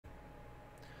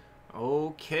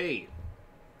Okay.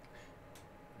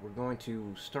 We're going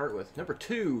to start with number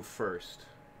 2 first.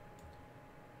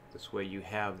 This way you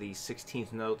have the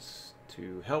 16th notes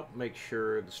to help make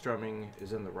sure the strumming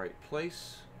is in the right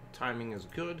place. Timing is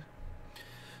good.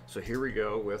 So here we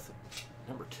go with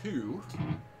number 2,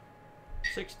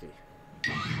 60.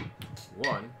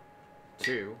 1,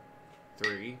 2,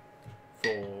 3,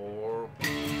 4.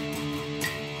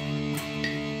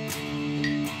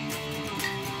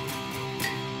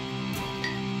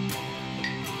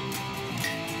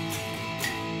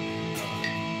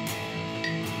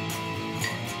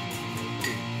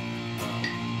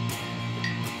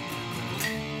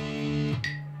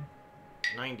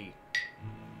 90.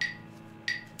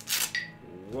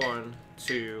 1,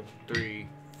 2, 3,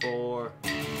 4.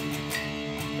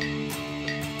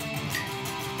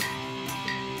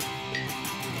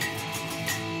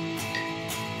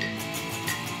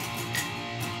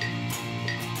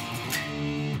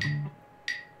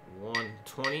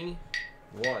 120.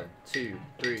 1, 2,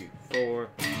 3, 4.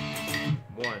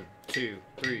 1, 2,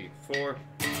 3, 4.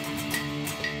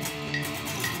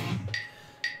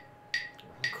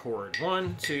 Chord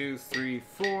 1, 2, 3,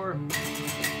 4.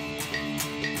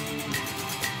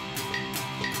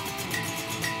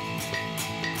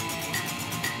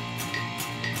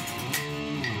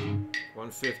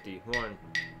 150. 1,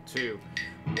 2,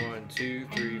 1, 2,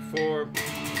 3, 4.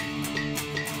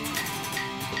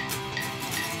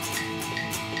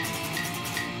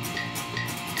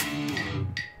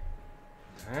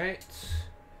 All right.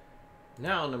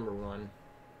 Now number 1.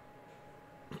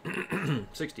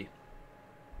 60.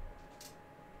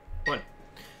 1,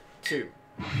 2,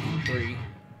 3,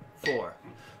 4.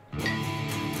 1,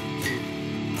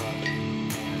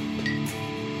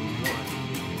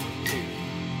 2,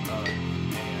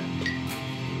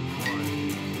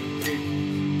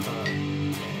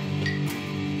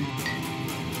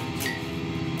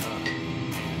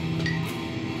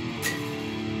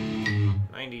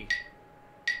 90.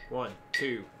 1,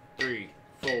 2, 3,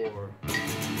 4.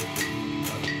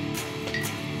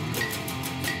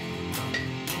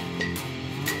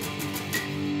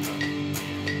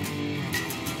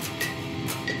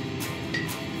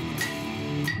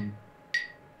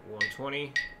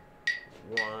 120.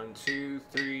 1, 2,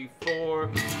 3, 4.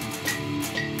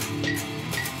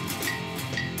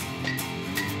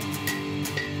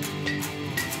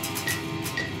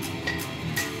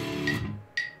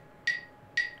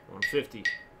 150.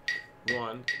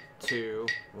 1, 2,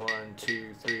 1,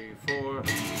 2, 3, 4.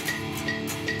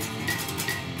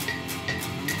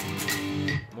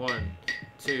 1,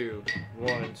 2,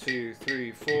 1, 2,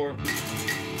 3, 4.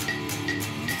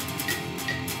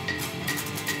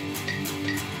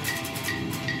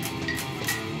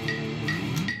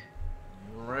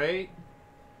 Right,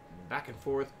 back and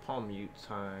forth palm mute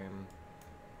time.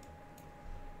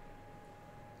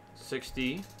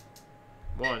 60.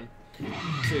 1,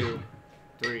 2,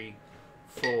 3,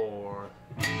 4.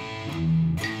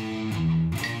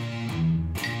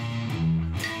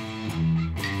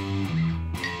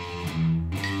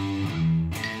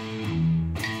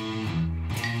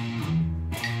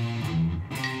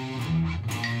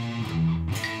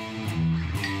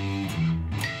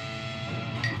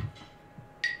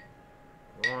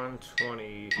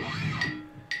 120.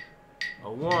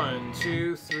 1,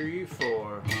 2, 3,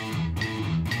 4.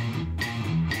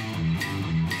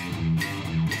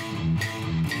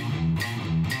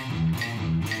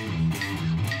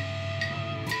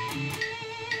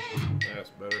 That's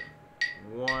better.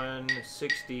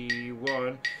 160.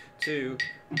 1, 2.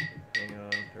 Hang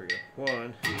on. Here we go.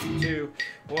 1, 2.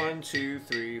 1, 2,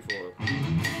 3, 4.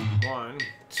 1,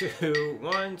 2.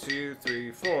 1, 2,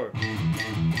 3, 4.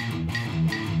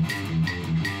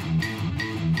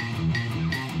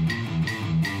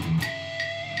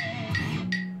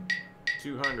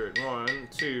 200. 1,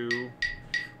 2.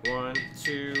 1,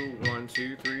 2. 1,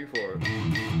 2, 3, 4.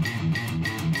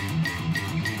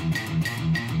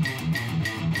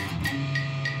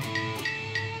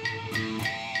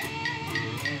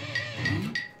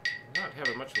 Not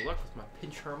having much luck with my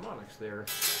pinch harmonics there.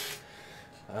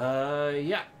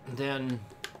 Yeah. Then,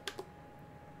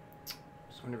 so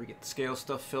whenever we get the scale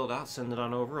stuff filled out, send it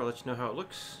on over. I'll let you know how it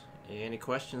looks. Any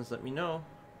questions, let me know.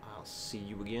 I'll see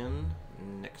you again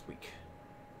next week.